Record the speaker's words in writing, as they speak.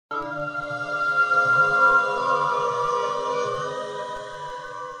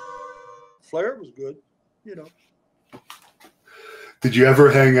Flair was good, you know. Did you ever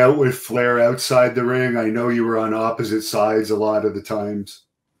hang out with Flair outside the ring? I know you were on opposite sides a lot of the times.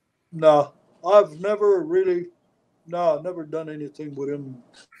 No, I've never really, never done anything with him.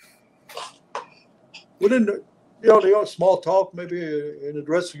 Within the, the small talk, maybe in the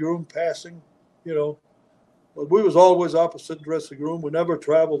dressing room, passing, you know. But we was always opposite dressing room. We never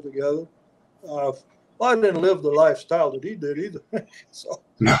traveled together. I didn't live the lifestyle that he did either. So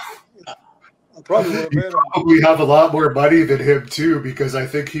no. I probably would have you met him. probably have a lot more money than him too, because I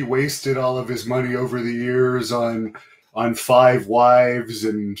think he wasted all of his money over the years on 5 wives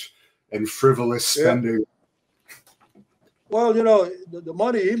and frivolous spending. Yeah. Well, the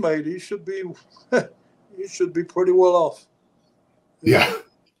money he made, he should be pretty well off. Yeah.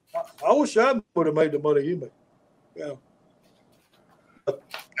 I wish I would have made the money he made. Yeah. But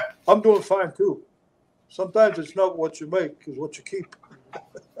I'm doing fine too. Sometimes it's not what you make, it's what you keep.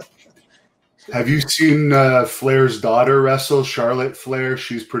 Have you seen Flair's daughter wrestle, Charlotte Flair?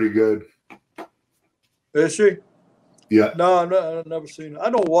 She's pretty good. Is she? Yeah. No, I've never seen her. I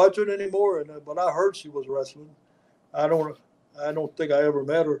don't watch it anymore, but I heard she was wrestling. I don't think I ever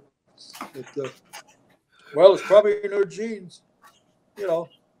met her. But, well, it's probably in her genes.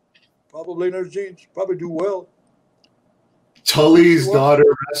 Probably in her genes. Probably do well. Tully's daughter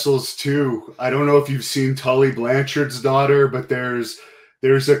wrestles too. I don't know if you've seen Tully Blanchard's daughter, but there's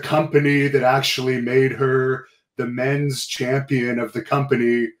a company that actually made her the men's champion of the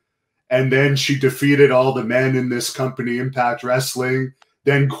company, and then she defeated all the men in this company, Impact Wrestling,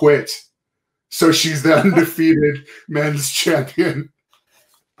 then quit. So she's the undefeated men's champion.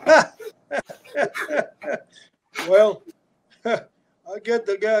 Well, I guess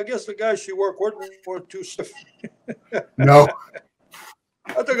the guy she worked with weren't too stiff. No.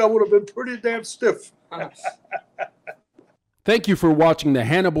 I think I would have been pretty damn stiff. Thank you for watching the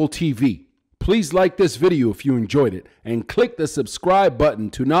Hannibal TV. Please like this video if you enjoyed it and click the subscribe button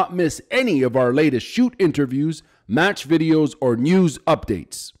to not miss any of our latest shoot interviews, match videos, or news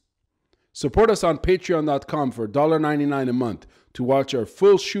updates. Support us on patreon.com for $1.99 a month to watch our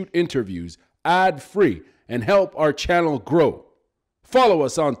full shoot interviews ad-free and help our channel grow. Follow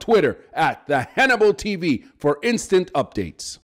us on Twitter at the Hannibal TV for instant updates.